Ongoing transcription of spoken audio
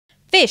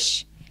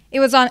Fish. It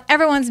was on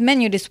everyone's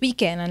menu this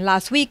weekend, and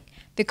last week,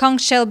 the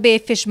Conch Shell Bay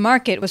Fish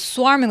Market was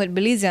swarming with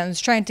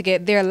Belizeans trying to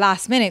get their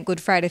last-minute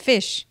Good Friday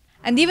fish.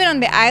 And even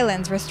on the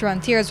islands,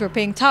 restaurateurs were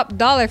paying top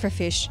dollar for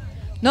fish,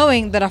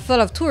 knowing that a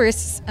flood of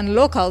tourists and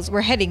locals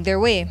were heading their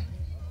way.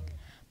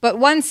 But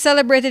one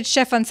celebrated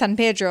chef on San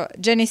Pedro,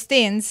 Jenny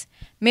Staines,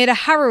 made a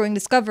harrowing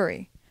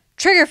discovery.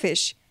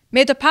 Triggerfish,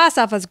 made to pass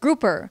off as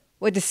grouper,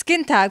 with the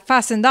skin tag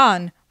fastened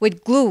on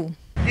with glue.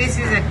 This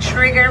is a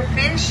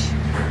triggerfish,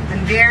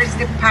 and there's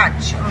the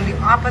patch on the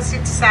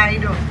opposite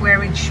side of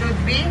where it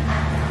should be,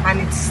 and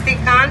it's stick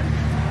on,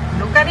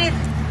 look at it,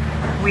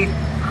 with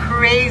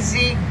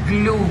crazy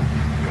glue.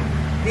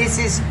 This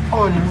is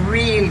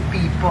unreal,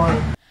 people.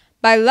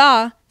 By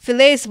law,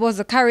 fillet is supposed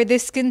to carry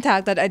this skin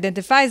tag that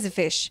identifies the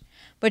fish,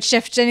 but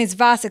Chef Jenny's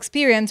vast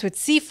experience with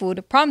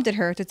seafood prompted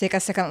her to take a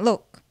second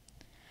look.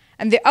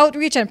 And the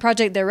outreach and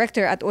project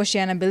director at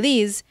Oceana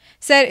Belize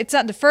said it's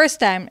not the first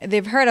time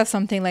they've heard of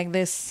something like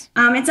this.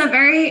 It's a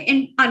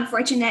very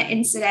unfortunate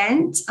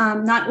incident,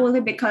 not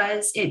only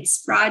because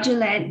it's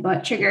fraudulent,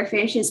 but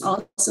triggerfish is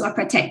also a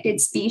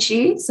protected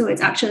species. So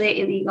it's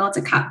actually illegal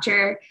to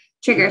capture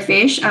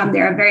triggerfish.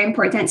 They're a very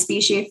important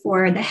species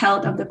for the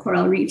health of the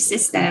coral reef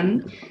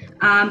system.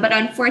 But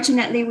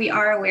unfortunately, we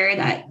are aware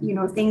that,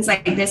 things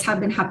like this have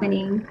been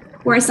happening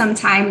for some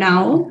time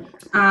now.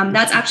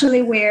 That's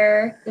actually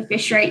where the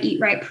Fish Right,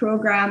 Eat Right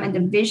program and the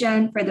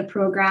vision for the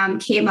program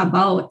came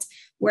about,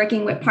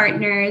 working with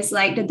partners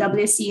like the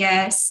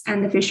WCS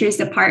and the Fisheries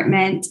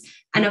Department,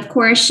 and of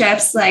course,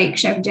 chefs like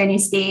Chef Jenny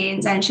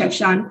Staines and Chef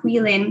Sean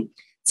Quillen,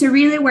 to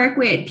really work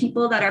with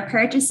people that are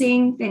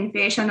purchasing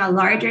finfish on a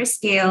larger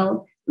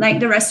scale, like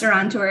the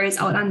restaurateurs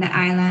out on the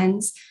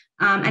islands,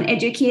 and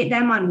educate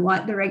them on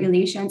what the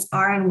regulations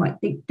are and what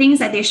the things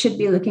that they should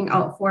be looking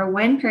out for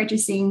when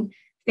purchasing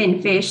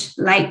finfish,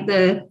 like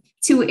the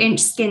 2-inch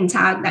skin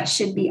tag that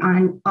should be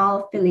on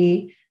all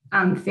fillet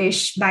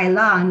fish by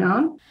law,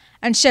 no?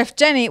 And Chef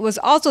Jenny was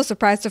also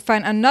surprised to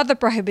find another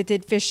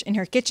prohibited fish in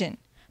her kitchen,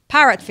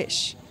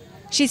 parrotfish.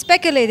 She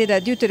speculated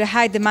that due to the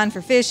high demand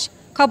for fish,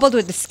 coupled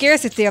with the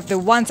scarcity of the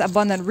once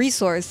abundant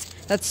resource,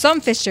 that some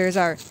fishers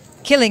are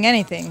killing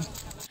anything.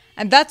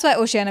 And that's why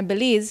Oceana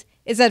Belize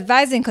is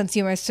advising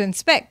consumers to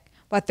inspect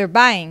what they're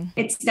buying.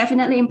 It's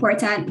definitely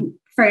important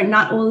for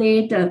not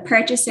only the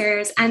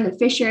purchasers and the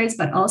fishers,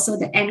 but also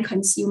the end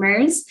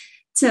consumers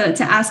to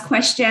ask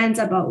questions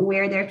about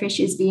where their fish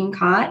is being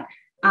caught.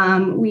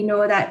 We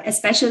know that,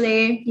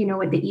 especially,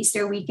 with the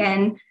Easter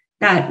weekend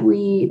that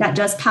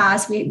just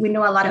passed, we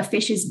know a lot of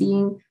fish is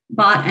being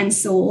bought and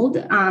sold.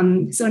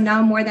 So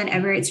now more than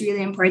ever, it's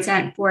really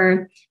important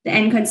for the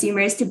end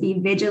consumers to be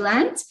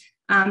vigilant,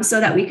 so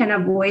that we can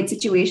avoid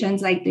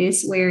situations like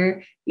this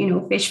where,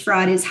 fish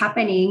fraud is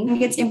happening. I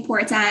think it's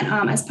important,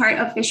 as part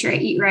of Fish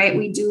Right, Eat Right,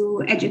 we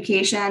do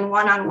education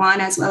one-on-one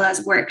as well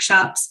as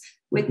workshops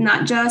with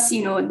not just,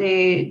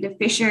 the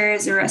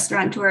fishers or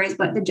restaurateurs,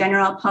 but the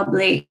general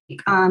public.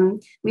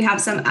 We have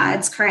some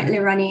ads currently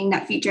running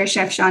that feature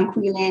Chef Sean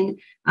Quillen,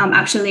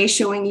 actually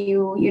showing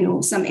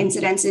you, some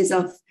incidences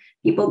of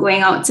people going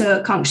out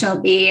to Conch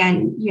Shell Bay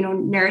and,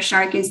 Nurse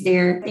Shark is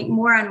there. I think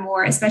more and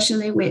more,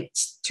 especially with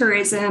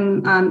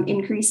tourism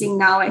increasing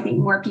now, I think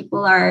more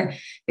people are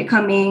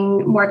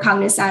becoming more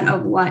cognizant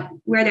of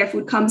where their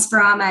food comes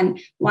from and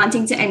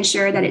wanting to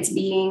ensure that it's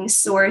being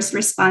sourced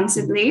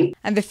responsibly.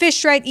 And the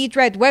Fish Right, Eat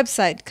Right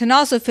website can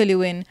also fill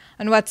you in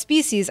on what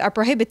species are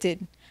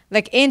prohibited,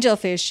 like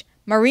angelfish,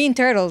 marine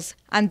turtles,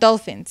 and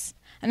dolphins,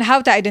 and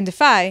how to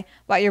identify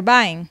what you're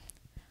buying.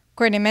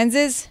 Courtney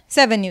Menzies,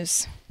 7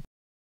 News.